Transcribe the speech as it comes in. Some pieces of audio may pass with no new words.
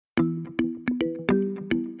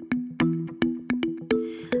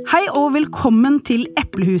Hei og velkommen til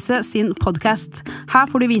Eplehuset sin podcast. Her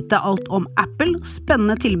får du vite alt om Apple,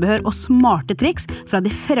 spennende tilbehør og smarte triks fra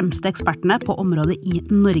de fremste ekspertene på området i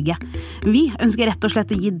Norge. Vi ønsker rett og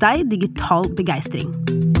slett å gi deg digital begeistring.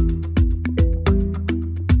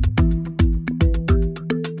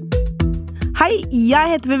 Hei,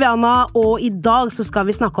 jeg heter Viviana, og i dag så skal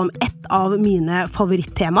vi snakke om et av mine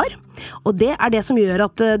favorittemaer. Og det er det som gjør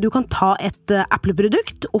at du kan ta et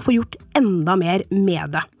Apple-produkt og få gjort enda mer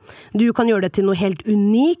med det. Du kan gjøre det til noe helt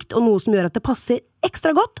unikt, og noe som gjør at det passer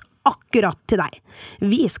ekstra godt akkurat til deg.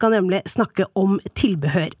 Vi skal nemlig snakke om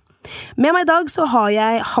tilbehør. Med meg i dag så har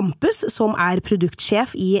jeg Hampus, som er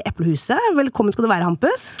produktsjef i Eplehuset. Velkommen skal du være,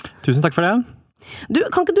 Hampus. Tusen takk for det.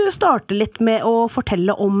 Kan ikke du starte litt med å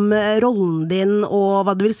fortelle om rollen din og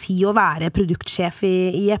hva det vil si å være produktsjef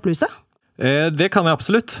i Eplehuset? Det kan jeg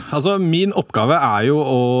absolutt. Altså, min oppgave er jo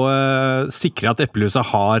å sikre at Eplehuset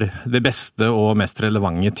har det beste og mest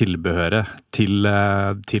relevante tilbehøret til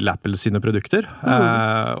Apple sine produkter.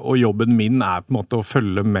 Og jobben min er på en måte å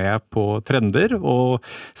følge med på trender og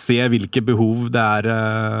se hvilke behov det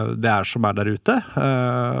er som er der ute.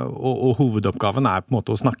 Og hovedoppgaven er på en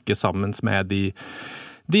måte å snakke sammen med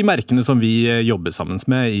de merkene som vi jobber sammen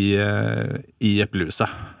med i Eplehuset.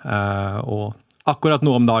 Og akkurat nå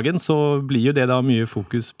om dagen så blir jo det da mye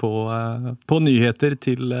fokus på nyheter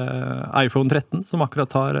til iPhone 13 som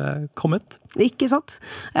akkurat har kommet. Ikke sant?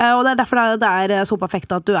 Og det er derfor det er så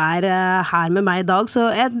perfekt at du er her med meg i dag. Så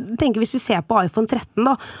jeg tenker hvis vi ser på iPhone 13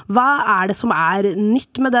 da, hva er det som er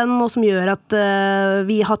nytt med den, og som gjør at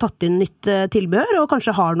vi har tatt inn nytt tilbehør, og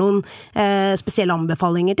kanskje har noen spesielle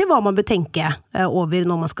anbefalinger til hva man bør tenke over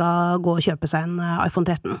når man skal gå og kjøpe seg en iPhone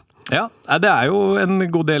 13? Ja, det er jo en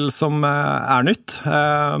god del som er nytt.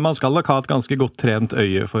 Man skal nok ha et ganske godt trent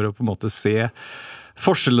øye for å på en måte se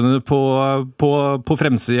forskjellene på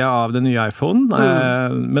fremsida av den nye iPhone,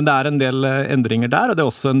 men det er en del endringer der, og det er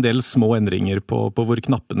også en del små endringer på hvor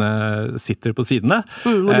knappene sitter på sidene.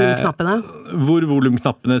 Volumknappene. Hvor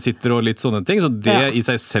volumknappene sitter og litt sånne ting, så det i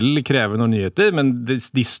seg selv krever noen nyheter, men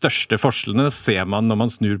de største forskjellene ser man når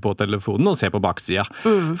man snur på telefonen og ser på baksida.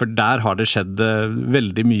 For der har det skjedd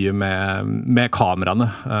veldig mye med kameraene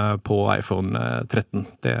på iPhone 13.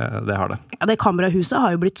 Det har det. Ja, det kamerahuset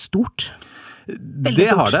har jo blitt stort. Det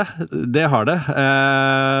har det.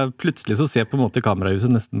 Plutselig så ser på en måte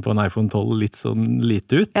kamerahuset nesten på en iPhone 12 litt sånn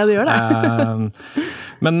lite ut. Ja, det gjør det.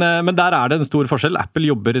 Men der er det en stor forskjell. Apple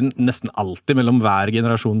jobber nesten alltid mellom hver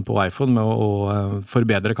generasjon på iPhone med å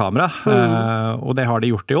forbedre kamera. Og det har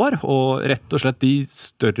de gjort i år. Og rett og slett de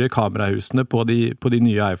større kamerahusene på de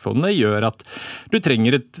nye iPhonene gjør at du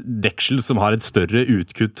trenger et deksel som har et større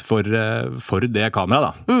utkutt for det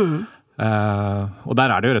kameraet da. Og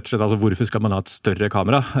der er det jo rett og slett, altså hvorfor skal man ha et større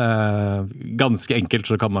kamera? Ganske enkelt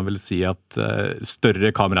så kan man vel si at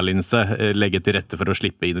større kameralinse legger til rette for å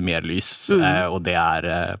slippe inn mer lys, og det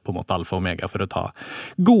er på en måte alfa og omega for å ta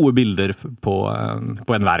gode bilder på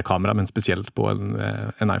enhver kamera, men spesielt på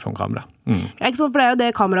en iPhone-kamera. Ja, ikke sant, for det er jo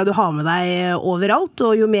det kameraet du har med deg overalt,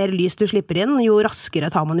 og jo mer lys du slipper inn, jo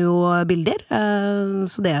raskere tar man jo bilder,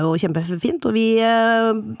 så det er jo kjempefint. Og vi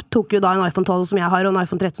tok jo da en iPhone 12 som jeg har, og en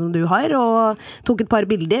iPhone 13 som du har, og tok et par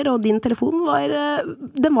bilder, og din telefon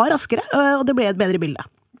den var raskere, og det ble et bedre bilde.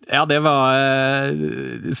 Ja, det var,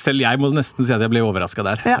 selv jeg må nesten si at jeg ble overrasket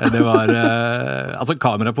der. Ja. Det var, altså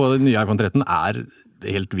kamera på den nye iPhone 13 er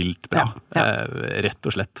helt vilt bra,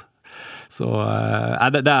 rett og slett. Så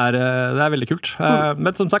det er veldig kult.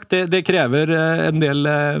 Men som sagt, det krever en del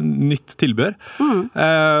nytt tilbehør.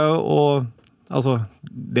 Og altså,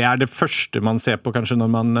 det er det første man ser på kanskje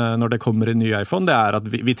når det kommer en ny iPhone, det er at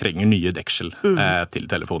vi trenger nye deksel til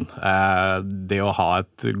telefonen. Det å ha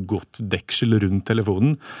et godt deksel rundt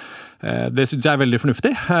telefonen, det synes jeg er veldig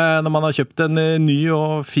fornuftig. Når man har kjøpt en ny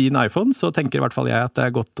og fin iPhone, så tenker i hvert fall jeg at det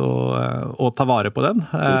er godt å ta vare på den.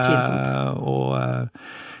 Og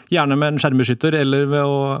gjerne med en skjermbeskytter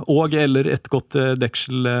eller et godt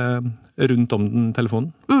deksel rundt om den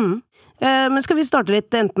telefonen. Men skal vi starte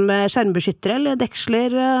litt enten med skjermbeskyttere eller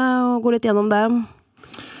deksler og gå litt gjennom det?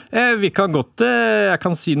 Vi kan godt, jeg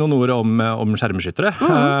kan si noen ord om skjermbeskyttere.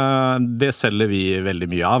 Det selger vi veldig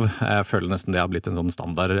mye av. Jeg føler nesten det har blitt en sånn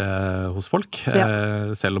standard hos folk.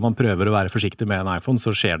 Selv om man prøver å være forsiktig med en iPhone,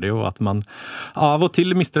 så skjer det jo at man av og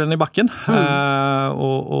til mister den i bakken.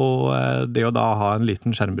 Og det å da ha en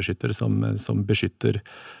liten skjermbeskytter som beskytter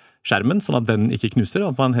skjermen, sånn at den ikke knuser,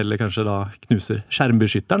 at man heller kanskje da knuser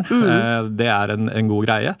skjermbeskytteren. Det en god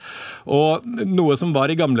greie. Og noe som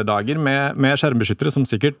var i gamle dager med skjermbeskyttere, som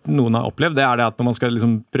sikkert noen har opplevd, det det at når man skal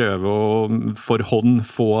liksom prøve å for hånd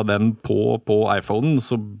få den på iPhonen,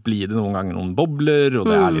 så blir det noen ganger noen bobler, og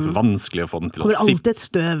det litt vanskelig å få den til å sitte. Kommer alltid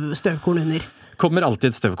et støvkorn under. Kommer alltid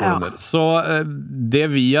et støvkorn under. Så det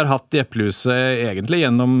vi har hatt i Eplehuset egentlig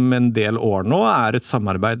gjennom en del år nå, et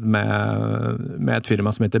samarbeid med et firma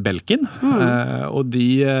som heter Belkin. Og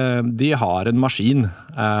de har en maskin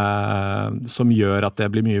som gjør at det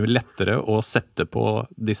blir mye lettere å sette på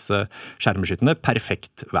disse skjermbeskytterne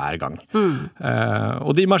perfekt hver gang.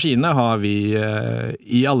 Og de maskinene har vi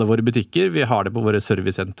i alle våre butikker. Vi har det på våre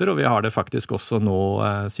servicesenter, og vi har det faktisk også nå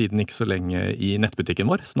siden ikke så lenge i nettbutikken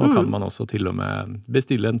vår. Så nå kan man også til og med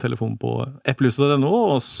bestille en telefon på eplehuset.no,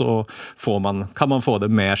 og så kan man få det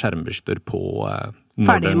med skjermbeskytter på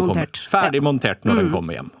ferdig montert. Ferdig montert når den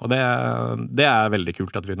kommer hjem. Og det veldig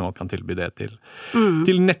kult at vi nå kan tilby det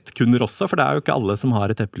til nettkunder også, for det jo ikke alle som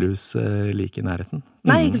har et eplehus like i nærheten.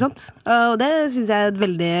 Nei, ikke sant? Og det synes jeg et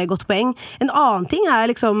veldig godt poeng. En annen ting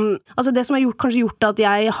liksom, altså det som har kanskje gjort at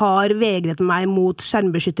jeg har vegret meg mot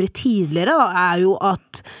skjermbeskyttere tidligere, da, jo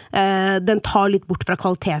at den tar litt bort fra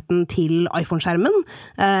kvaliteten til iPhone-skjermen,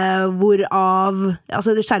 hvorav,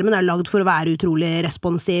 altså skjermen laget for å være utrolig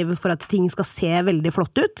responsiv, for at ting skal se veldig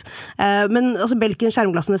flott ut. Men altså Belkin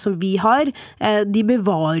skjermglassene som vi har, de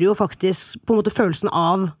bevarer jo faktisk på en måte følelsen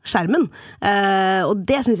av skjermen. Og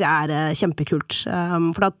det synes jeg kjempekult.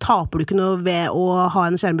 For da taper du ikke noe ved å ha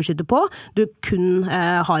en skjermbeskytter på. Du kun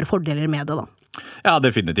har fordeler med det da. Ja,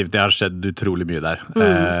 definitivt. Det har skjedd utrolig mye der.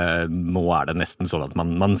 Nå det nesten sånn at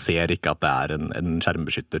man ser ikke at det en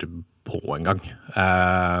skjermbeskytter på en gang.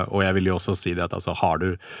 Og jeg vil jo også si det at altså,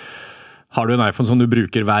 har du en iPhone som du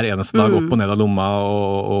bruker hver eneste dag opp og ned av lomma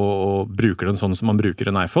og bruker den sånn som man bruker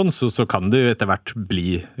en iPhone, så kan du etter hvert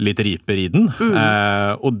bli litt riper i den.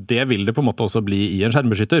 Og det vil det på en måte også bli i en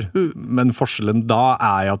skjermbeskytter. Men forskjellen da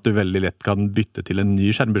jo at du veldig lett kan bytte til en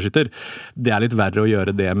ny skjermbeskytter. Det litt verre å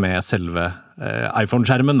gjøre det med selve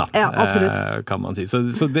iPhone-skjermen da, ja, absolutt. Kan man si.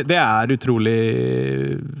 Så det utrolig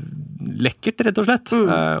lekkert, rett og slett,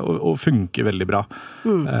 og funker veldig bra.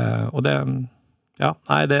 Og det ja,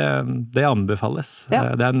 nei, det anbefales. Ja.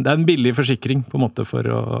 Det en billig forsikring på en måte for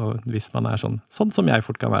hvis man sånn som jeg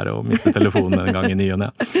fort kan være og miste telefonen en gang i ny og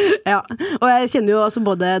ne. Ja, og jeg kjenner jo altså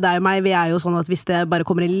både deg og meg, vi jo sånn at hvis det bare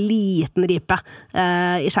kommer en liten ripe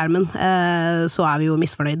i skjermen, så vi jo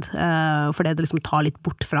misfornøyd, for det liksom tar litt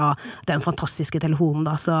bort fra den fantastiske telefonen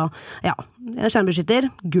da, så ja, en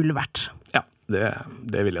skjermbeskytter, gull verdt. Ja,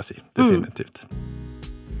 det vil jeg si, definitivt.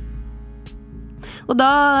 Og da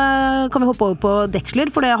kan vi hoppe over på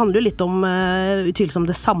deksler, for det handler jo litt om utvilsomt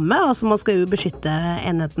det samme. Altså man skal jo beskytte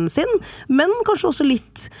enheten sin, men kanskje også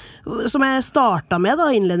litt, som jeg startet med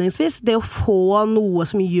da innledningsvis, det å få noe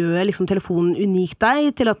som gjør liksom telefonen unik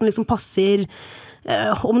deg, til at den liksom passer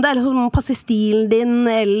om det liksom passer stilen din,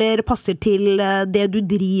 eller passer til det du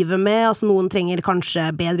driver med. Altså noen trenger kanskje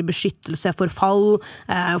bedre beskyttelse for fall,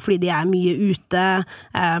 fordi de mye ute,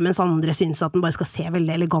 mens andre synes at den bare skal se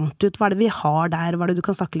veldig elegant ut. Hva det vi har der? Hva det du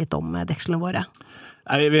kan snakke litt om dekslene våre?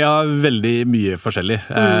 Vi har veldig mye forskjellig.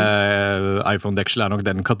 iPhone-deksel nok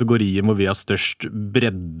den kategorien hvor vi har størst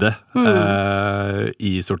bredde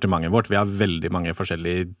i sortimentet vårt. Vi har veldig mange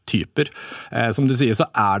forskjellige typer. Som du sier, så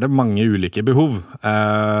det mange ulike behov.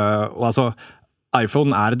 Og altså,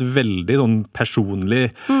 iPhone et veldig sånn personlig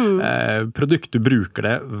produkt. Du bruker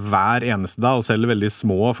det hver eneste dag, og selv veldig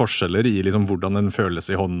små forskjeller i liksom hvordan den føles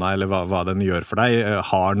i hånda, eller hva den gjør for deg,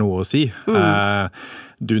 har noe å si.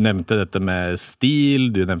 Du nevnte dette med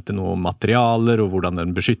stil, du nevnte noe om materialer og hvordan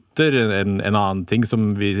den beskytter. En annen ting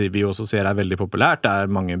som vi også ser veldig populært,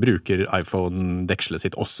 mange bruker iPhone-dekselet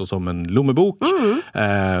sitt også som en lommebok.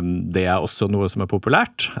 Det også noe som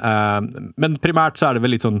populært. Men primært så det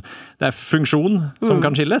vel litt sånn, det funksjon som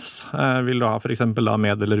kan skilles. Vil du ha for eksempel da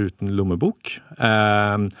med eller uten lommebok?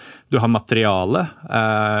 Du har materiale.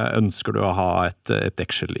 Ønsker du å ha et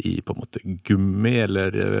deksel i på en måte gummi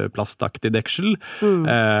eller plastaktig deksel?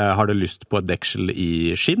 Har du lyst på et deksel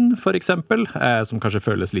i skinn, for eksempel, som kanskje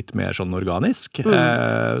føles litt mer sånn organisk?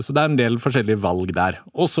 Så det en del forskjellige valg der.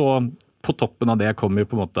 Og så på toppen av det kommer jo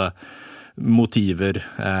på en måte motiver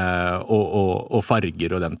og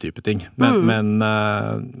farger og den type ting. Men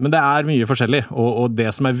det mye forskjellig, og det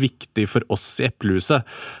som viktig for oss i Eplehuset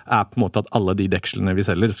på en måte at alle de dekslene vi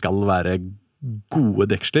selger skal være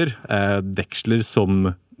gode deksler, deksler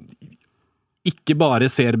som ikke bare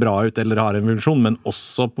ser bra ut eller har en funksjon, men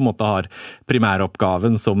også på en måte har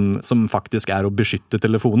primæroppgaven som faktisk å beskytte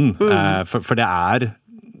telefonen. For det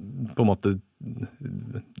på en måte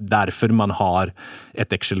derfor man har et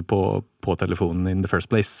deksel på telefonen in the first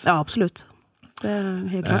place. Ja, absolutt. Det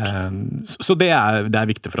helt klart. Så det er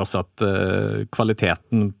viktig for oss at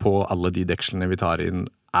kvaliteten på alle de dekslene vi tar inn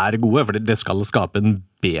gode, for det skal skape en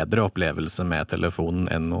bedre opplevelse med telefonen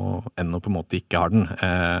enn å på en måte ikke ha den.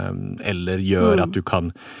 Eller gjøre at du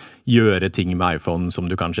kan gjøre ting med iPhone som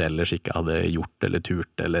du kanskje ellers ikke hadde gjort eller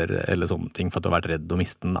turt, eller sånne ting, for at du har vært redd å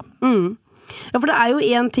miste den da. Ja, for det jo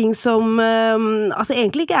en ting som altså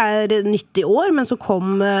egentlig ikke nytt i år, men som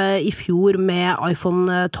kom i fjor med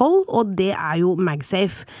iPhone 12, og det jo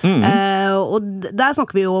MagSafe. Og der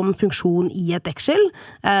snakker vi jo om funksjon i et deksel,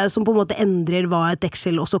 som på en måte endrer hva et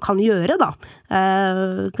deksel også kan gjøre da.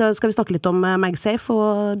 Skal vi snakke litt om MagSafe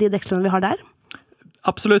og de dekslene vi har der?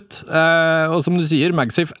 Absolutt, og som du sier,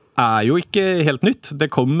 MagSafe jo ikke helt nytt.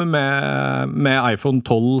 Det kom med iPhone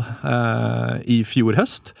 12 i fjor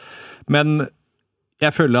høst. Men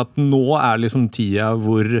jeg føler at nå liksom tida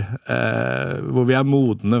hvor vi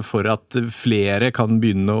modne for at flere kan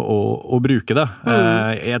begynne å bruke det.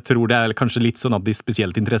 Jeg tror det kanskje litt sånn at de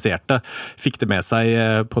spesielt interesserte fikk det med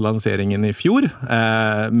seg på lanseringen i fjor,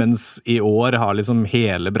 mens i år har liksom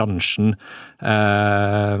hele bransjen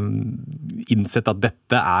innsett at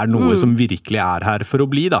dette noe som virkelig her for å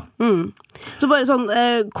bli da. Så bare sånn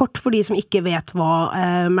kort for de som ikke vet hva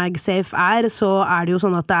MagSafe så det jo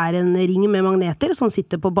sånn at det en ring med magneter som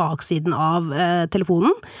sitter på baksiden av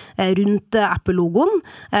telefonen, rundt Apple-logoen,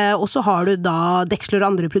 og så har du da deksler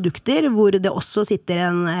og andre produkter hvor det også sitter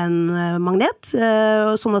en magnet,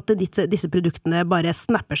 sånn at disse produktene bare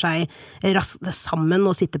snapper seg raskt sammen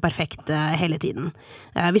og sitter perfekt hele tiden.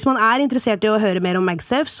 Hvis man interessert i å høre mer om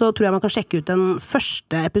MagSafe, så tror jeg man kan sjekke ut den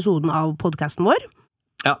første episoden av podcasten vår.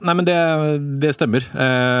 Ja, nei, men det stemmer,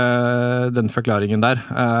 den forklaringen der.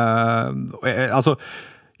 Altså,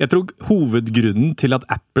 jeg tror hovedgrunnen til at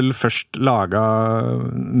Apple først laget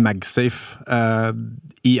MagSafe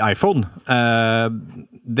i iPhone,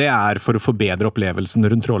 det for å forbedre opplevelsen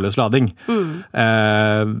rundt trådløs lading.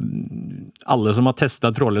 Alle som har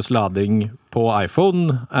testet trådløs lading på iPhone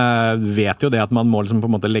vet jo det at man må liksom på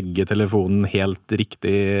en måte legge telefonen helt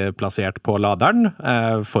riktig plassert på laderen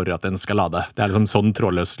for at den skal lade. Det liksom sånn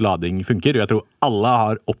trådløs lading funker, og jeg tror alle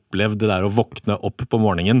har opplevd det der å våkne opp på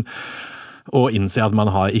morgenen og innse at man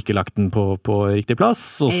har ikke lagt den på riktig plass,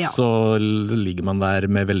 og så ligger man der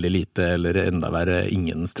med veldig lite eller enda verre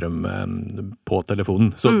ingen strøm på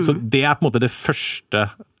telefonen. Så det på en måte det første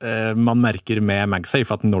man merker med MagSafe,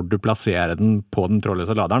 at når du plasserer den på den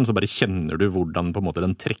trådløse laderen, så bare kjenner du hvordan på en måte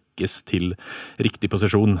den trekkes til riktig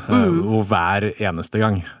posisjon og hver eneste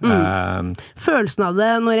gang. Følelsen av det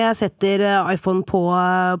når jeg setter iPhone på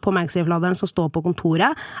MagSafe-laderen som står på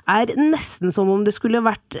kontoret, nesten som om det skulle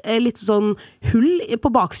vært litt sånn hull på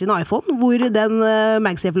baksiden av iPhone, hvor den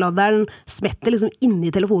MagSafe-laderen smetter liksom inni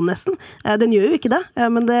telefonen nesten. Den gjør jo ikke det,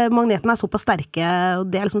 men magnetene såpass sterke, og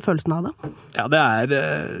det liksom følelsen av det. Ja,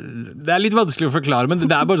 det litt vanskelig å forklare, men det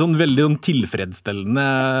bare sånn veldig sånn tilfredsstillende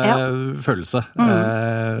følelse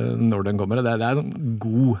når den kommer. Det en sånn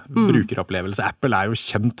god brukeropplevelse. Apple jo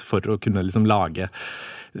kjent for å kunne liksom lage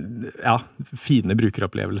fine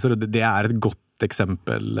brukeropplevelser, og det et godt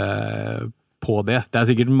eksempel på det. Det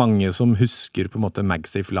sikkert mange som husker på en måte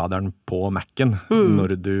MagSafe-laderen på Mac'en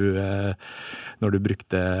når du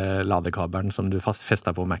brukte ladekabelen som du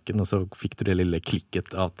festet på Mac'en, og så fikk du det lille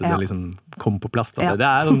klikket at det liksom kom på plass. Det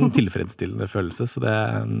en tilfredsstillende følelse, så det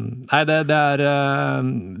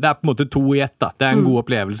på en måte 2 i 1 da. Det en god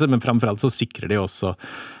opplevelse, men fremfor alt så sikrer de også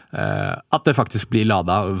at det faktisk blir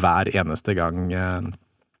ladet hver eneste gang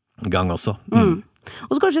også.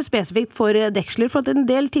 Og så kanskje spesifikt for deksler, for at en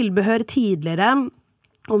del tilbehør tidligere,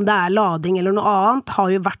 om det lading eller noe annet,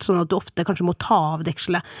 har jo vært sånn at du ofte kanskje må ta av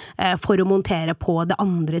dekselet for å montere på det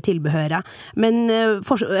andre tilbehøret. Men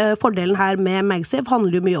fordelen her med MagSafe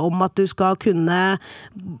handler jo mye om at du skal kunne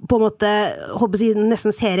på en måte, håper jeg,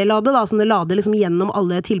 nesten serielade, da, sånn det lader liksom gjennom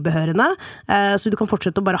alle tilbehørene, så du kan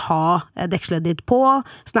fortsette å bare ha dekselet ditt på,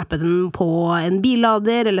 snappe den på en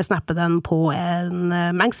billader, eller snappe den på en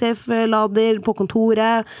MagSafe-lader på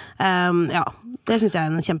kontoret. Det synes jeg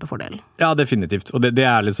en kjempefordel. Ja, definitivt. Og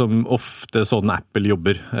det liksom ofte sånn Apple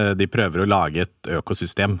jobber. De prøver å lage et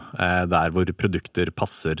økosystem der hvor produkter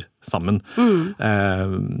passer sammen.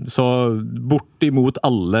 Så bortimot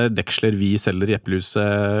alle deksler vi selger i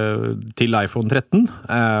Eplehuset til iPhone 13,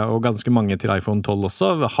 og ganske mange til iPhone 12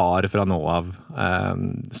 også, har fra nå av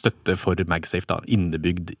støtte for MagSafe da,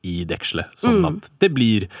 innebygd i dekselet, sånn at det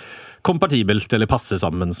blir kompatibelt eller passe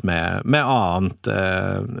sammen med annet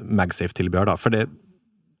MagSafe-tilbehør da, for det,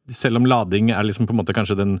 selv om lading liksom på en måte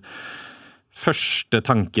kanskje første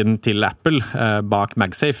tanken til Apple bak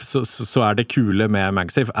MagSafe, så det kule med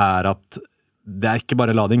MagSafe at det ikke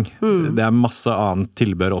bare lading. Det masse annet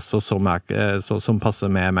tilbehør også som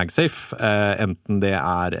passer med MagSafe. Enten det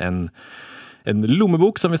en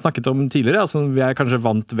lommebok, som vi snakket om tidligere. Altså, vi kanskje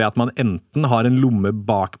vant ved at man enten har en lomme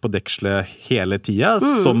bak på dekselet hele tiden,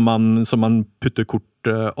 som man putter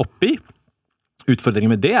kort oppi. Utfordringen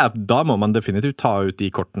med det da må man definitivt ta ut de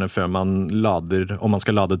kortene før man lader, om man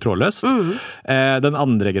skal lade trådløst. Den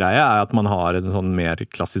andre greia at man har en sånn mer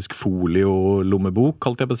klassisk folio-lommebok,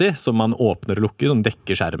 holdt jeg på å si, som man åpner og lukker, som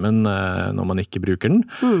dekker skjermen når man ikke bruker den.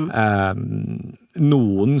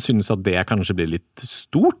 Noen synes at det kanskje blir litt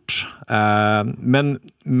stort, men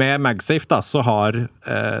med MagSafe da, så har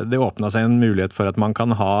det åpnet seg en mulighet for at man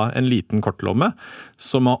kan ha en liten kortlomme,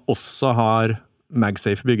 som man også har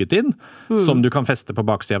MagSafe bygget inn, som du kan feste på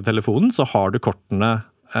baksiden av telefonen, så har du kortene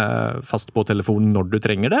fast på telefonen når du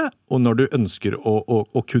trenger det, og når du ønsker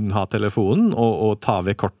å kun ha telefonen og ta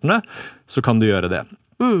ved kortene, så kan du gjøre det.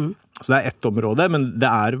 Så det ett område, men det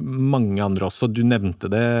mange andre også. Du nevnte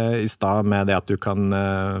det i sted med det at du kan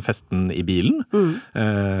feste den i bilen.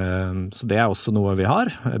 Så det også noe vi har.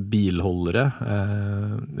 Bilholdere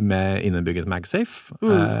med innebygget MagSafe.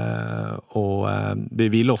 Og vi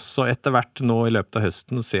vil også etter hvert nå i løpet av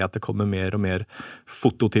høsten se at det kommer mer og mer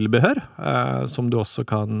fototilbehør, som du også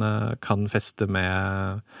kan feste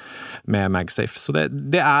med MagSafe. Så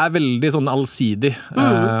det veldig sånn allsidig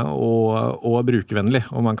og brukervennlig,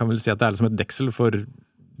 og man kan vel si at det liksom et deksel for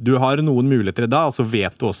du har noen muligheter da, og så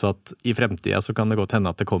vet du også at i fremtiden så kan det godt hende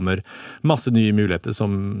at det kommer masse nye muligheter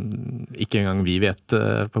som ikke engang vi vet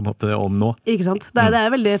på en måte om nå. Ikke sant? Det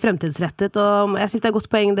veldig fremtidsrettet, og jeg synes det godt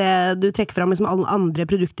poeng det du trekker frem liksom alle andre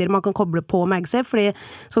produkter man kan koble på MagSafe, fordi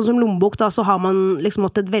sånn som lommebok da, så har man liksom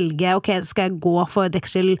måttet velge, ok, skal jeg gå for et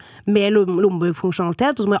deksel med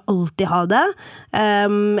lommebokfunksjonalitet, og så må jeg alltid ha det,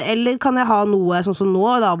 eller kan jeg ha noe sånn som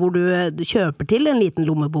nå da, hvor du kjøper til en liten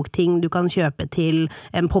lommebokting, du kan kjøpe til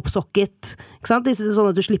en popsocket, ikke sant? Sånn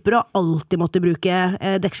at du slipper å alltid måtte bruke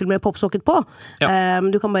deksel med popsocket på. Ja.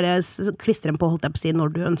 Du kan bare klistre den på, holdt jeg på å si,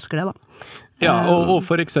 når du ønsker det da. Ja, og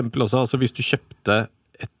for eksempel også, altså hvis du kjøpte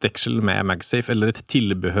et deksel med MagSafe, eller et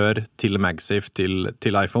tilbehør til MagSafe til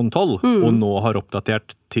iPhone 12, og nå har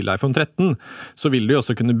oppdatert til iPhone 13, så vil du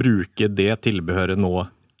også kunne bruke det tilbehøret nå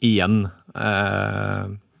igjen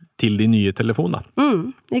til de nye telefonene.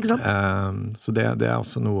 Ikke sant? Så det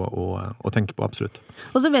også noe å tenke på, absolutt.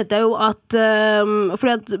 Og så vet jeg jo at,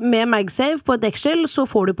 fordi at med MagSafe på et deksel, så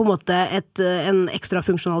får du på en måte en ekstra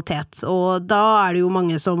funksjonalitet, og da det jo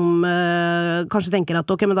mange som kanskje tenker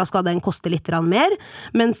at ok, men da skal den koste litt mer,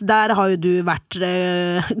 mens der har jo du vært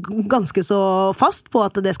ganske så fast på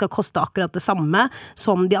at det skal koste akkurat det samme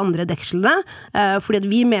som de andre dekslene, fordi at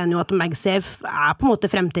vi mener jo at MagSafe på en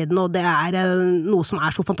måte fremtiden, og det noe som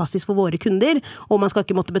så fantastisk for våre kunder, og man skal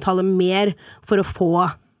ikke måtte betale mer for å få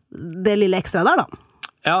det lille ekstra der da.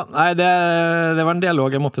 Ja, nei, det var en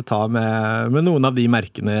dialog jeg måtte ta med noen av de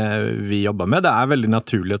merkene vi jobber med. Det veldig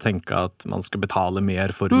naturlig å tenke at man skal betale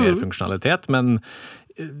mer for mer funksjonalitet, men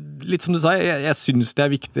litt som du sa, jeg synes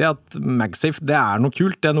det viktig at MagSafe, det noe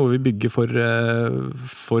kult, det noe vi bygger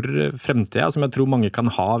for fremtiden, som jeg tror mange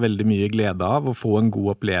kan ha veldig mye glede av, og få en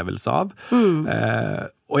god opplevelse av.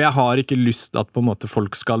 Og jeg har ikke lyst at på en måte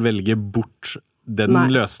folk skal velge bort den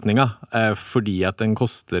løsningen, fordi at den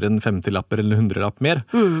koster en 50-lapp eller en 100-lapp mer.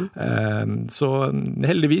 Så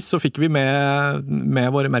heldigvis så fikk vi med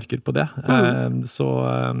våre merker på det. Så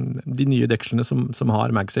de nye dekslene som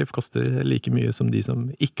har MagSafe koster like mye som de som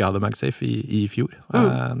ikke hadde MagSafe i fjor.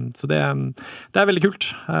 Så det veldig kult.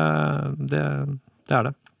 Det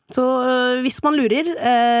det. Så hvis man lurer,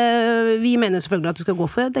 vi mener selvfølgelig at du skal gå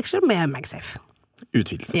for et deksel med MagSafe.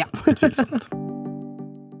 Utvilsomt. Ja. Utvilsomt.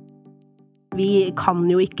 Vi kan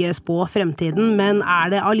jo ikke spå fremtiden, men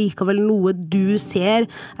det allikevel noe du ser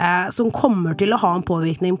som kommer til å ha en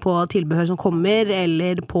påvirkning på tilbehør som kommer,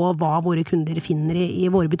 eller på hva våre kunder finner i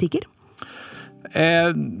våre butikker?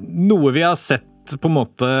 Noe vi har sett på en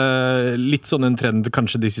måte litt sånn en trend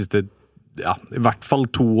kanskje de siste i hvert fall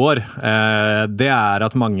 2 år, det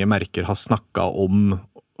at mange merker har snakket om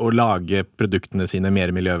å lage produktene sine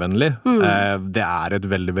mer miljøvennlig. Det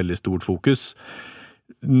et veldig, veldig stort fokus.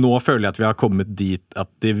 Nå føler jeg at vi har kommet dit at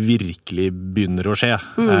det virkelig begynner å skje.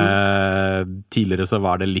 Tidligere så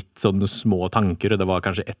var det litt sånne små tanker, og det var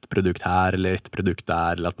kanskje ett produkt her eller ett produkt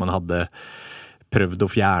der, eller at man hadde prøvd å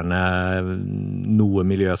fjerne noe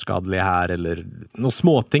miljøskadelig her, eller noe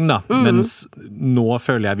småting da, mens nå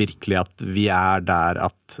føler jeg virkelig at vi der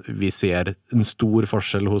at vi ser en stor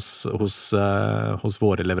forskjell hos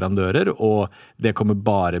våre leverandører, og det kommer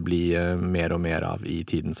bare bli mer og mer av i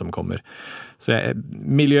tiden som kommer. Så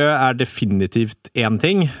miljø definitivt en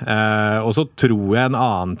ting, og så tror jeg en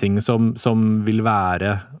annen ting som vil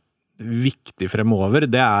være viktig fremover,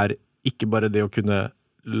 det ikke bare det å kunne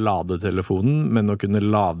lade telefonen, men å kunne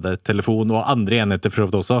lade telefon og andre enheter for så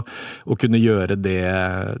vidt også, og kunne gjøre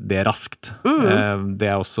det raskt.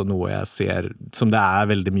 Det også noe jeg ser som det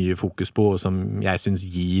veldig mye fokus på, og som jeg synes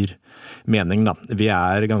gir mening da. Vi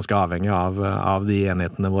ganske avhengig av de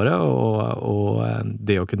enhetene våre, og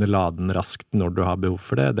det å kunne lade den raskt når du har behov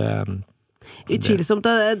for det Utvilsomt,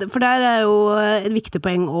 for der jo et viktig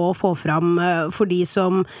poeng å få fram for de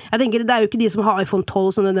som, jeg tenker det jo ikke de som har iPhone 12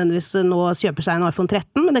 som nødvendigvis nå kjøper seg en iPhone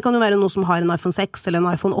 13, men det kan jo være noen som har en iPhone 6 eller en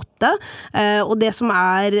iPhone 8, og det som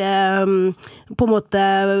på en måte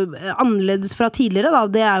annerledes fra tidligere da,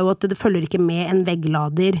 det jo at det følger ikke med en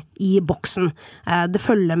vegglader i boksen. Det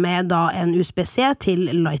følger med da en USB-C til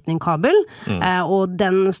Lightning-kabel, og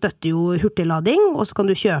den støtter jo hurtiglading, og så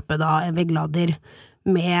kan du kjøpe da en vegglader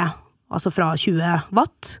med altså fra 20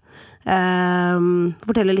 watt.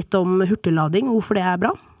 Fortelle litt om hurtiglading, hvorfor det bra?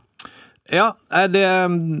 Ja,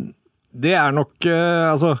 det nok,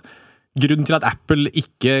 altså, grunnen til at Apple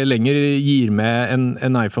ikke lenger gir med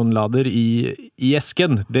en iPhone-lader i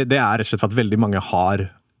esken, det rett og slett for at veldig mange har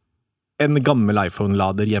en gammel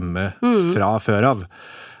iPhone-lader hjemme fra før av.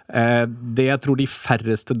 Det jeg tror de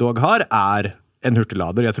færreste dog har, en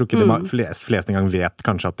hurtiglader. Jeg tror ikke de fleste engang vet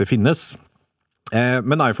kanskje at det finnes.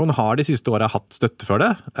 Men iPhone har de siste årene hatt støtte for det,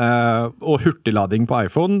 og hurtiglading på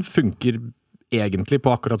iPhone funker egentlig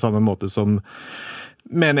på akkurat samme måte som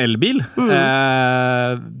med en elbil.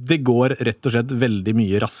 Det går rett og slett veldig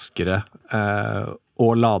mye raskere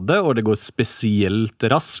å lade, og det går spesielt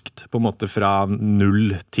raskt, på en måte fra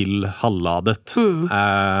 0 til halvladet. Til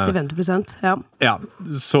 50%, ja. Ja,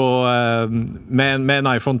 så med en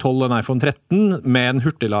iPhone 12 og en iPhone 13, med en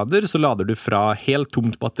hurtiglader, så lader du fra helt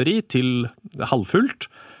tomt batteri til halvfullt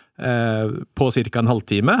på cirka en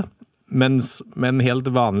halvtime, mens med en helt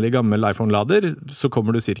vanlig gammel iPhone-lader, så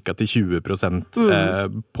kommer du cirka til 20%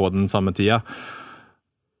 på den samme tida.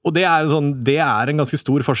 Og det en ganske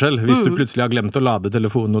stor forskjell, hvis du plutselig har glemt å lade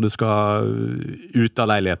telefonen når du skal ut av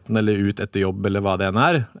leiligheten, eller ut etter jobb, eller hva det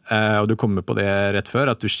og du kommer på det rett før,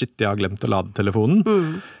 at jeg har glemt å lade telefonen,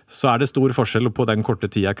 så det stor forskjell på den korte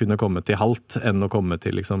tida kunne komme til halvt, enn å komme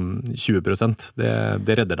til liksom 20%.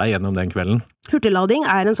 Det redder deg gjennom den kvelden. Hurtiglading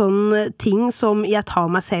en sånn ting som jeg tar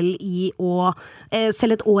meg selv i å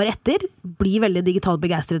selv et år etter bli veldig digitalt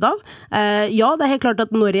begeistret av. Ja, det helt klart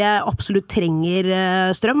at når jeg absolutt trenger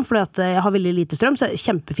strøm, fordi at jeg har veldig lite strøm, så det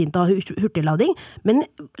kjempefint å ha hurtiglading, men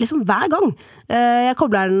liksom hver gang jeg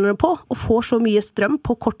kobler den på og får så mye strøm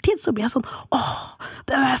på kort tid, så blir jeg sånn,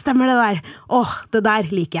 det stemmer det der, det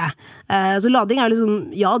der liker jeg. Så lading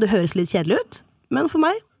liksom, ja, det høres litt kjedelig ut, men for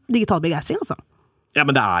meg, digital begeistring altså. Ja,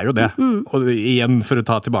 men det jo det. Og igjen, for å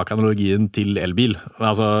ta tilbake analogien til elbil.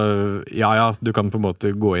 Altså, ja, du kan på en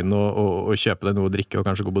måte gå inn og kjøpe deg noe å drikke og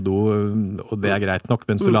kanskje gå på do, og det greit nok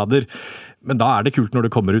mens du lader. Men da det kult når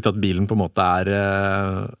det kommer ut at bilen på en måte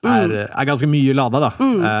ganske mye ladet da.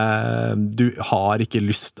 Du har ikke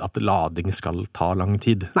lyst at lading skal ta lang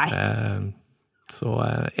tid. Nei. Så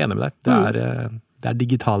enig med deg. Det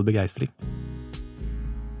digital begeistring.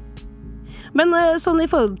 Men sånn i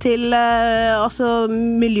forhold til altså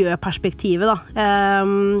miljøperspektivet da,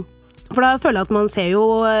 for da føler jeg at man ser jo,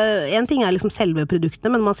 en ting liksom selve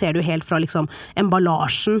produktene, men man ser det jo helt fra liksom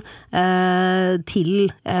emballasjen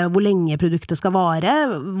til hvor lenge produktet skal vare,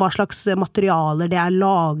 hva slags materialer det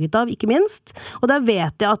laget av, ikke minst. Og der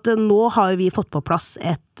vet jeg at nå har vi fått på plass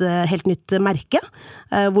et helt nytt merke,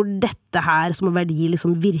 hvor dette her som verdi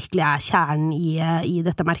liksom virkelig kjernen i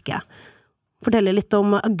dette merket. Fortelle litt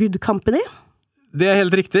om A Good Company. Det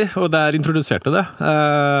helt riktig, og der introduserte det.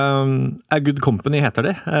 A Good Company heter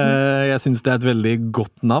det. Jeg synes det et veldig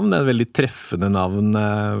godt navn, et veldig treffende navn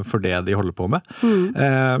for det de holder på med.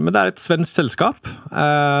 Men det et svensk selskap,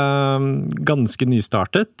 ganske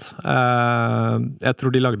nystartet. Jeg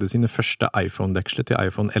tror de lagde sine første iPhone-deksler til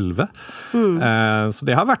iPhone 11. Så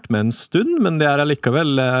det har vært med en stund, men det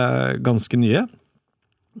allikevel ganske nye.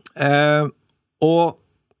 Og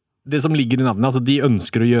det som ligger i navnet, altså de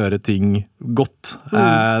ønsker å gjøre ting godt.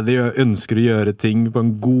 De ønsker å gjøre ting på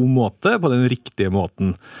en god måte, på den riktige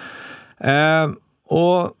måten.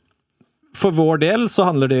 Og for vår del så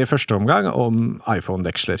handler det i første omgang om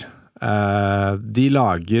iPhone-deksler. De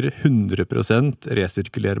lager 100%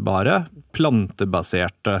 resirkulerbare,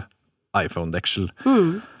 plantebaserte iPhone-deksel.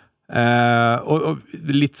 Og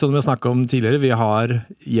litt som vi snakket om tidligere, vi har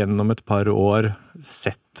gjennom et par år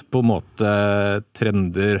sett på en måte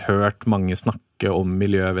trender, hørt mange snakke om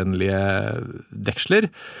miljøvennlige deksler,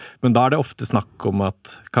 men da det ofte snakk om at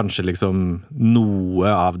kanskje liksom noe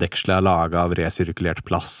av dekselet laget av resirkulert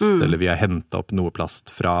plast, eller vi har hentet opp noe plast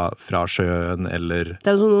fra sjøen, eller...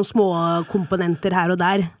 Det jo noen små komponenter her og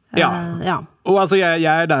der. Ja. Og altså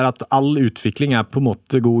jeg der at all utvikling på en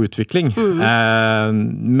måte god utvikling,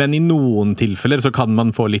 men i noen tilfeller så kan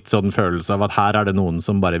man få litt sånn følelse av at her det noen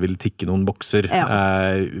som bare vil tikke noen bokser.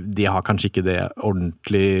 De har kanskje ikke det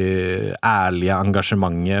ordentlig ærlige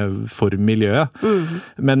engasjementet for miljøet,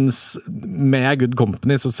 mens med Good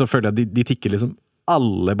Company så føler jeg at de tikker liksom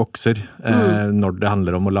alle bokser når det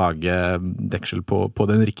handler om å lage deksel på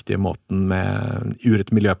den riktige måten ur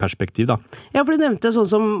et miljøperspektiv da. Ja, for du nevnte sånn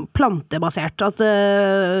som plantebasert, at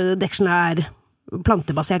dekselen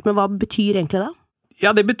plantebasert, men hva betyr egentlig det?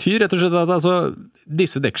 Ja, det betyr rett og slett at altså,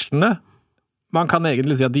 disse dekslene, man kan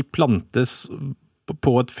egentlig si at de plantes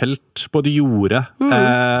på et felt, på et jorde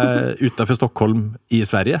utenfor Stockholm i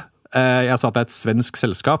Sverige. Jeg sa at det et svensk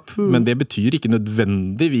selskap, men det betyr ikke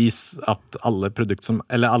nødvendigvis at alle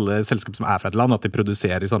selskap som fra et land, at de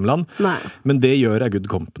produserer i samme land. Nei. Men det gjør Good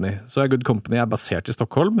Company. Så Good Company basert i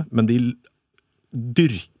Stockholm, men de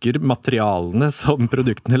dyrker materialene som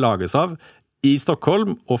produktene lages av i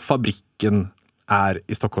Stockholm, og fabrikken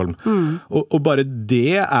i Stockholm. Og bare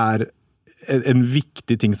det en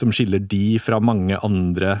viktig ting som skiller de fra mange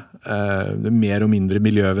andre mer og mindre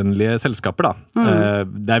miljøvennlige selskaper da.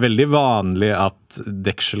 Det veldig vanlig at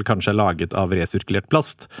deksel kanskje laget av resirkulert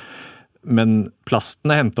plast, men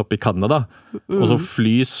plasten hentet opp i Kanada, og så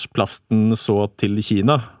flys plasten så til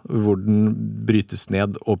Kina, hvor den brytes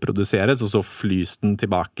ned og produseres, og så flys den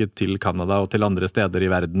tilbake til Kanada og til andre steder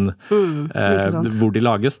i verden hvor de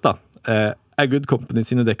lages da. Good Company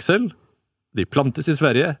sine deksel, de plantes i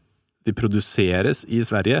Sverige, de produseres i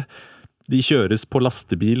Sverige, de kjøres på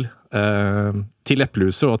lastebil til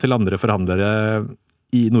Eplehuset og til andre forhandlere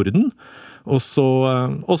i Norden, og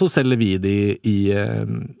så selger vi de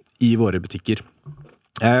i våre butikker.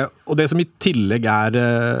 Og det som i tillegg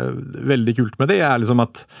veldig kult med det, liksom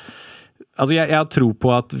at altså jeg tror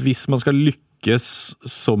på at hvis man skal lykkes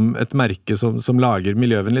som et merke som lager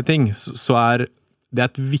miljøvennlige ting, så det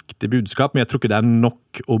et viktig budskap, men jeg tror ikke det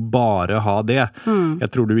nok å bare ha det. Jeg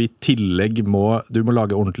tror du i tillegg må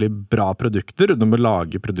lage ordentlig bra produkter, og du må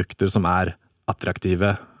lage produkter som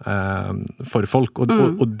attraktive for folk.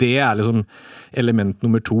 Og det liksom element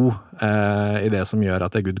nummer 2 i det som gjør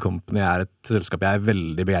at Good Company et selskap jeg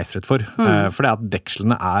veldig begeistret for. For det at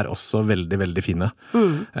dekslene også veldig, veldig fine.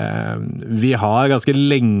 Vi har ganske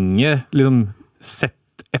lenge liksom,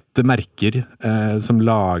 sett etter merker som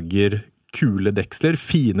lager kule deksler,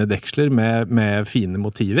 fine deksler med fine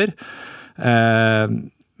motiver,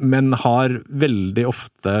 men har veldig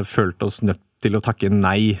ofte følt oss nødt til å takke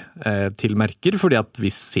nei til merker, fordi at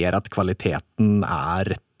vi ser at kvaliteten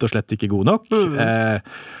rett og slett ikke god nok,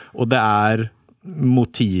 og det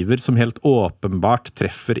motiver som helt åpenbart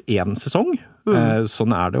treffer en sesong.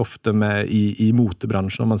 Sånn det ofte i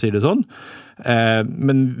motebransjen, om man sier det sånn.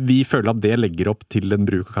 Men vi føler at det legger opp til en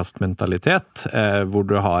bruk-og-kast-mentalitet, hvor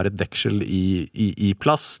du har et deksel i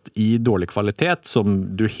plast, i dårlig kvalitet,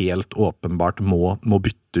 som du helt åpenbart må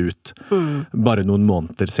bytte ut bare noen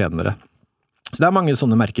måneder senere. Så det mange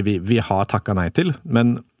sånne merker vi har takket nei til,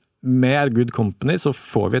 men med Good Company så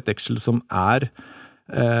får vi et deksel som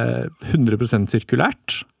 100%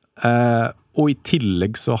 sirkulært, og i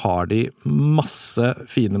tillegg så har de masse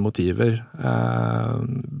fine motiver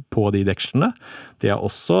på de dekslene. De har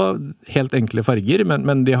også helt enkle farger,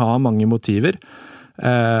 men de har mange motiver,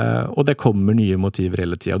 og det kommer nye motiver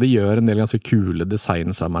hele tiden. Og de gjør en del ganske kule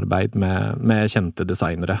designsamarbeid med kjente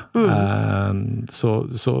designere.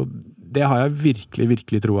 Så det har jeg virkelig,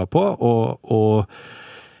 virkelig troa på, og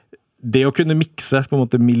det å kunne mikse på en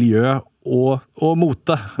måte miljø og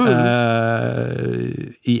mote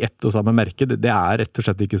i ett og samme merke, det rett og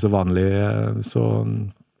slett ikke så vanlig, så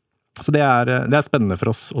det spennende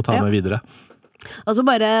for oss å ta med videre. Altså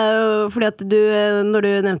bare fordi at når du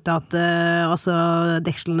nevnte at altså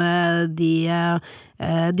dekslene de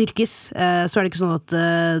dyrkes, så det ikke sånn at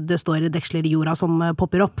det står deksler i jorda som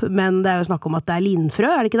popper opp, men det jo snakk om at det linfrø,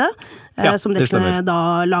 det ikke det? Ja, som dekslene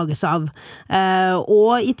da lages av.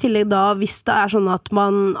 Og i tillegg da, hvis det sånn at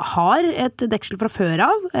man har et deksel fra før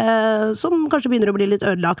av, som kanskje begynner å bli litt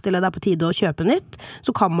ødelagt, eller det på tide å kjøpe nytt, så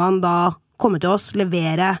kan man da komme til oss,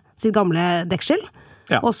 levere sitt gamle deksel.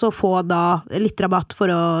 og så få da litt rabatt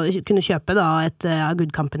for å kunne kjøpe da et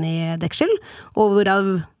Good Company-deksel, og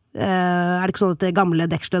hvorav det ikke sånn at det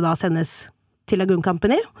gamle dekselet da sendes til Good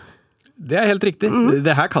Company? Det helt riktig.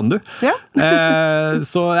 Det her kan du. Ja.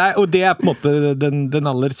 Og det på en måte den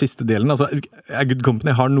aller siste delen. Altså, A Good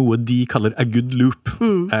Company har noe de kaller A Good Loop,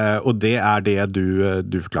 og det det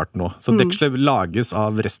du forklarte nå. Så dekselet lages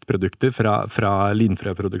av restprodukter fra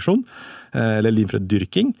linfrøproduksjon, eller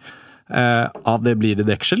linfrødyrking. Av det blir det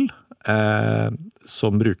deksel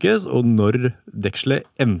som brukes, og når dekselet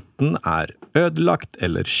enten ødelagt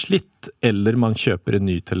eller slitt, eller man kjøper en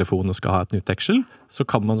ny telefon og skal ha et nytt deksel, så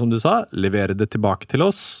kan man, som du sa, levere det tilbake til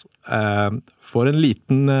oss, får en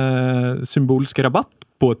liten symbolsk rabatt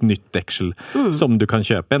på et nytt deksel, som du kan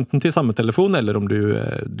kjøpe, enten til samme telefon, eller om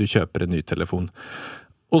du kjøper en ny telefon.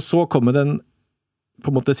 Og så kommer den, på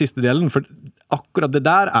en måte, siste delen, for akkurat det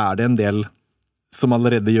der det en del som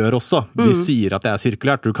allerede gjør også. De sier at det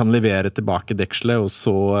sirkulært, du kan levere tilbake dekselet, og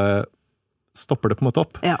så stopper det på en måte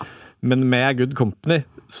opp. Ja. Men med Good Company,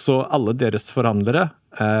 så alle deres forhandlere,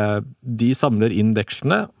 de samler inn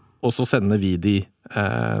dekslene, og så sender vi de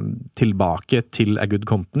tilbake til A Good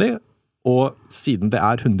Company, og siden det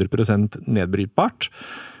 100% nedbrytbart,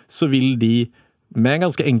 så vil de med en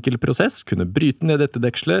ganske enkel prosess kunne bryte ned dette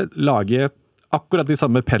dekselet, lage akkurat de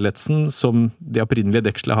samme pelletsen som det opprinnelige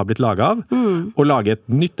dekselet har blitt laget av, og lage et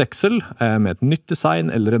nytt deksel med et nytt design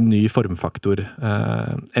eller en ny formfaktor,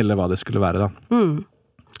 eller hva det skulle være da.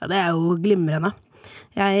 Ja, det jo glimrende.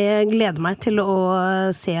 Jeg gleder meg til å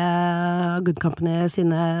se Good Company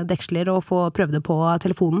sine deksler og få prøve det på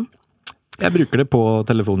telefonen. Jeg bruker det på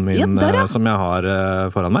telefonen min som jeg har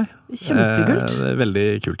foran meg. Kjempekult. Veldig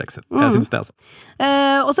kult deksel. Jeg synes det altså.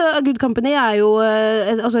 Også Good Company jo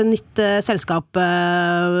altså et nytt selskap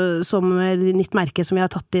som nytt merke som vi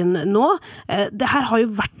har tatt inn nå. Det her har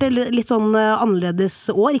jo vært litt sånn annerledes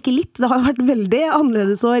år, ikke litt, det har jo vært veldig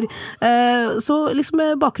annerledes år. Så liksom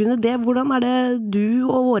med bakgrunn i det, hvordan det du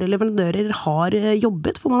og våre leverandører har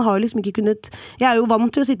jobbet? For man har jo liksom ikke kunnet, jeg jo vant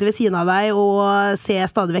til å sitte ved siden av deg og se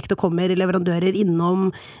stadig vekk det kommer leverandører innom,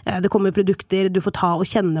 det kommer produkter, du får ta og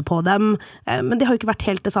kjenne på dem, men det har jo ikke vært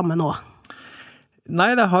helt det samme nå.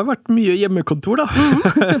 Nei, det har vært mye hjemmekontor da,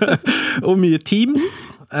 og mye Teams,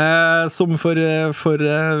 som for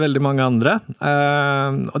veldig mange andre.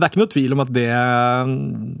 Og det ikke noe tvil om at det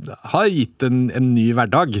har gitt en ny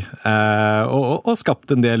hverdag, og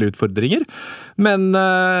skapt en del utfordringer. Men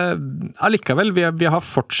allikevel, vi har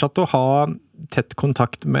fortsatt å ha tett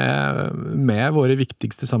kontakt med våre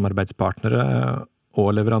viktigste samarbeidspartnere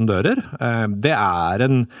og leverandører. Det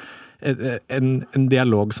en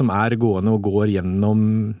dialog som gående og går gjennom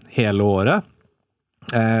hele året.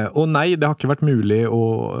 Og nei, det har ikke vært mulig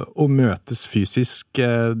å møtes fysisk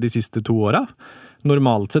de siste 2 årene.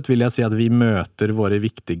 Normalt sett vil jeg si at vi møter våre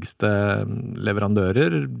viktigste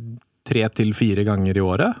leverandører 3 til 4 ganger i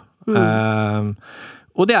året.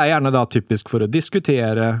 Og det gjerne da typisk for å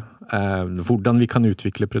diskutere hvordan vi kan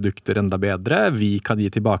utvikle produkter enda bedre. Vi kan gi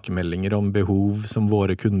tilbakemeldinger om behov som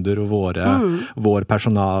våre kunder og vår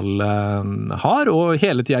personal har, og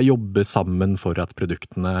hele tiden jobbe sammen for at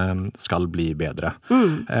produktene skal bli bedre.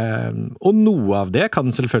 Og noe av det kan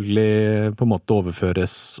selvfølgelig på en måte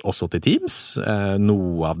overføres også til Teams.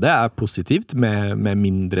 Noe av det positivt med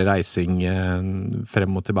mindre reising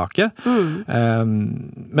frem og tilbake.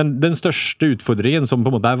 Men den største utfordringen som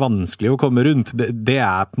på en måte vanskelig å komme rundt, det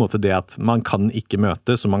på en måte det at man kan ikke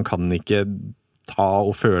møtes, og man kan ikke ta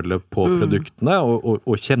og føle på produktene,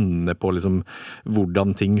 og kjenne på liksom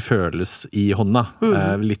hvordan ting føles i hånda.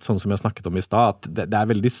 Litt sånn som jeg snakket om i stad, at det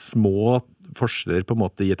veldig små forskjeller på en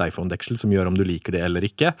måte i et iPhone-deksel som gjør om du liker det eller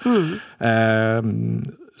ikke.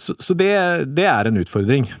 Så det en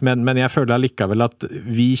utfordring, men jeg føler allikevel at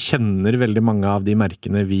vi kjenner veldig mange av de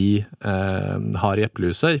merkene vi har i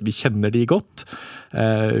Eplehuset. Vi kjenner de godt.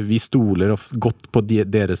 Vi stoler godt på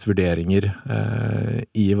deres vurderinger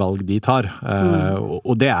i valg de tar.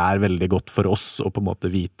 Og det veldig godt for oss å på en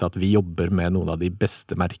måte vite at vi jobber med noen av de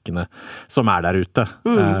beste merkene som der ute.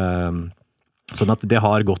 Sånn at det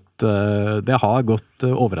har gått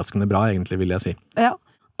overraskende bra, egentlig, vil jeg si. Ja.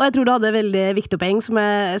 Og jeg tror du hadde et veldig viktig poeng, som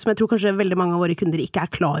jeg tror kanskje veldig mange av våre kunder ikke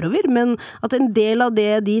klar over, men at en del av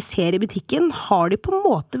det de ser i butikken, har de på en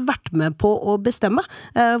måte vært med på å bestemme.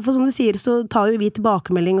 For som du sier, så tar jo vi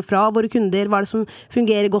tilbakemelding fra våre kunder, hva det som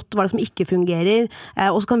fungerer godt, hva det som ikke fungerer,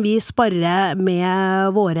 og så kan vi spare med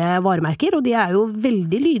våre varemerker, og de jo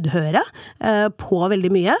veldig lydhøre på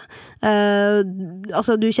veldig mye.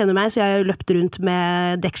 Altså, du kjenner meg, så jeg løpte rundt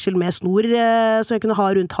med deksel med snor, så jeg kunne ha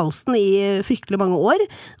rundt halsen i fryktelig mange år.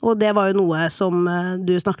 og det var jo noe som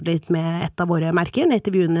du snakket litt med et av våre merker,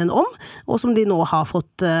 Native Union, om, og som de nå har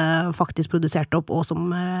fått faktisk produsert opp, og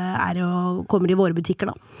som kommer i våre butikker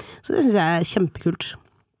da. Så det synes jeg er kjempekult.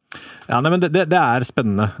 Ja, nei, men det er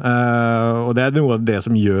spennende, og det er noe av det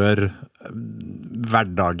som gjør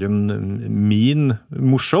hverdagen min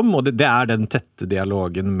morsom, og det er den tette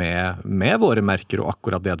dialogen med våre merker, og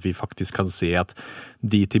akkurat det at vi faktisk kan se at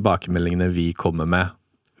de tilbakemeldingene vi kommer med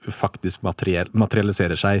faktisk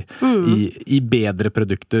materialiserer seg i bedre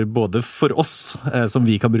produkter, både for oss som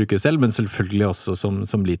vi kan bruke selv, men selvfølgelig også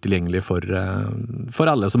som blir tilgjengelig for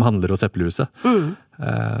alle som handler hos Eplehuset.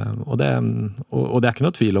 Og det er ikke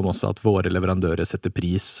noe tvil om også at våre leverandører setter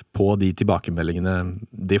pris på de tilbakemeldingene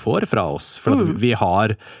de får fra oss, for at vi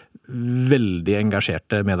har veldig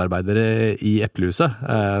engasjerte medarbeidere i Eplehuset,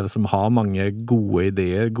 som har mange gode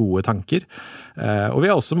ideer, gode tanker. Og vi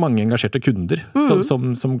har også mange engasjerte kunder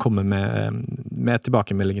som kommer med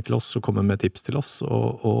tilbakemeldinger til oss og kommer med tips til oss.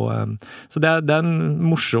 Så det er en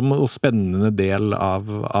morsom og spennende del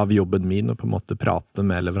av jobben min å på en måte prate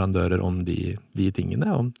med leverandører om de tingene.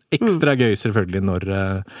 Og ekstra gøy selvfølgelig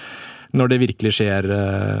når det virkelig skjer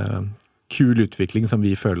kul utvikling som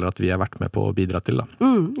vi føler at vi har vært med på å bidra til. Da.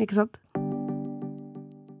 Ikke sant?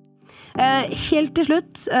 Helt til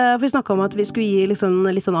slutt, for vi snakket om at vi skulle gi litt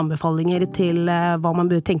sånn anbefalinger til hva man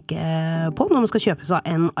bør tenke på når man skal kjøpe seg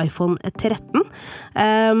en iPhone 13.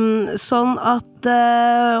 Sånn at,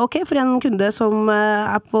 ok, for en kunde som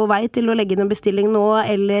på vei til å legge inn en bestilling nå,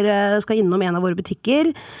 eller skal innom en av våre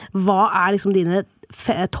butikker, hva liksom dine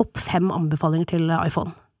topp 5 anbefalinger til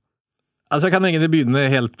iPhone? Altså jeg kan egentlig begynne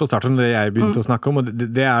helt på starten det jeg begynte å snakke om, og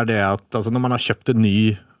det er det at altså, når man har kjøpt en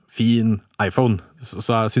ny fin iPhone, så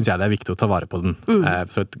synes jeg det er viktig å ta vare på den.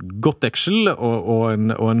 Så et godt deksel og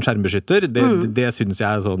en skjermbeskytter, det synes jeg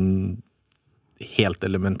er sånn helt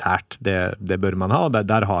elementært. Det bør man ha, og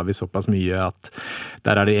der har vi såpass mye at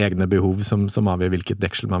der er det egne behov som avgjør hvilket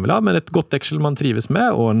deksel man vil ha, men et godt deksel man trives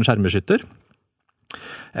med, og en skjermbeskytter.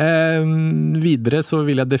 Videre så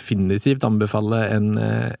vil jeg definitivt anbefale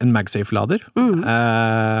en MagSafe-lader.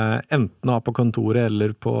 Enten å ha på kontoret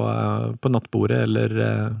eller på nattbordet,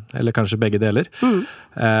 eller kanskje begge deler.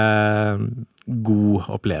 God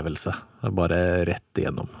opplevelse, bare rett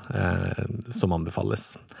igjennom, som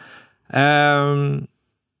anbefales.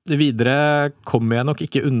 Videre kommer jeg nok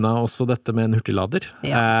ikke unna også dette med en hurtiglader.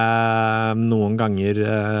 Noen ganger,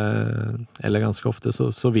 eller ganske ofte,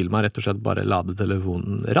 så vil man rett og slett bare lade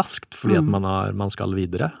telefonen raskt, fordi at man skal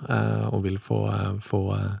videre, og vil få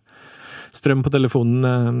strøm på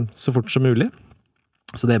telefonen så fort som mulig.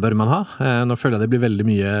 Så det bør man ha. Nå føler jeg det blir veldig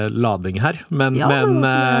mye lading her,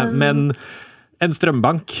 men en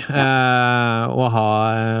strømbank å ha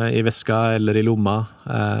i veska eller i lomma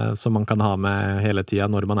som man kan ha med hele tiden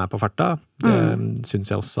når man er på farta, det synes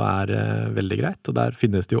jeg også er veldig greit. Og der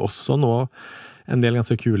finnes det jo også nå en del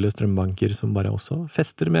ganske kule strømbanker som bare også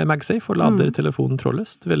fester med MagSafe og lader telefonen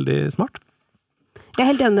trådløst. Veldig smart. Jeg er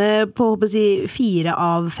helt enig på 4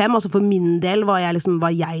 av 5, altså for min del hva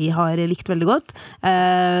jeg har likt veldig godt.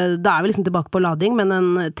 Da er vi tilbake på lading, men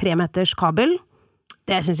en 3 meters kabel,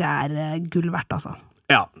 det synes jeg er gull verdt, altså.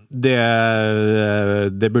 Ja,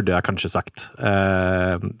 det burde jeg kanskje sagt.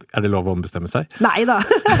 Er det lov å ombestemme seg? Nei da.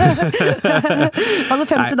 Altså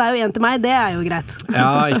 5 til deg og 1 til meg, det er jo greit.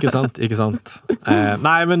 Ja, ikke sant.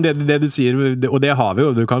 Nei, men det du sier, og det har vi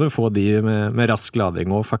jo, du kan jo få de med rask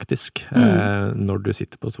lading også faktisk, når du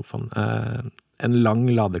sitter på sofaen. En lang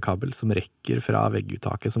ladekabel som rekker fra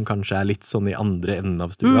vegguttaket, som kanskje er litt sånn i andre enden av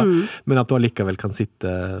stua, men at du allikevel kan sitte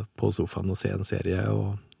på sofaen og se en serie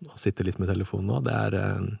og sitte litt med telefonen også.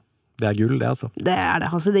 Det er gull, det altså. Det er det,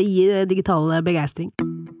 altså det gir digital begeistring.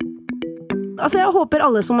 Altså jeg håper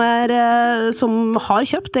alle som har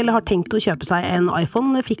kjøpt eller har tenkt å kjøpe seg en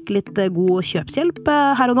iPhone fikk litt god kjøpshjelp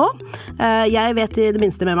her og nå. Jeg vet i det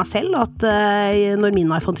minste med meg selv at når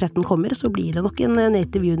min iPhone 13 kommer så blir det nok en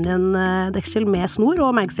Native Union deksel med snor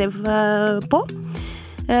og MagSafe på.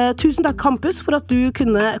 Tusen takk Campus for at du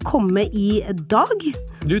kunne komme i dag.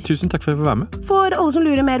 Du, tusen takk for at jeg får være med. For alle som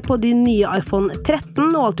lurer mer på din nye iPhone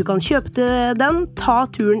 13 og alt du kan kjøpe til den, ta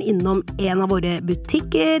turen innom en av våre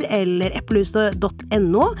butikker eller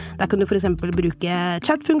eplehuset.no. Der kan du for eksempel bruke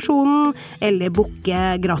chatfunksjonen eller booke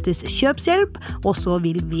gratis kjøpshjelp, og så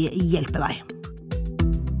vil vi hjelpe deg.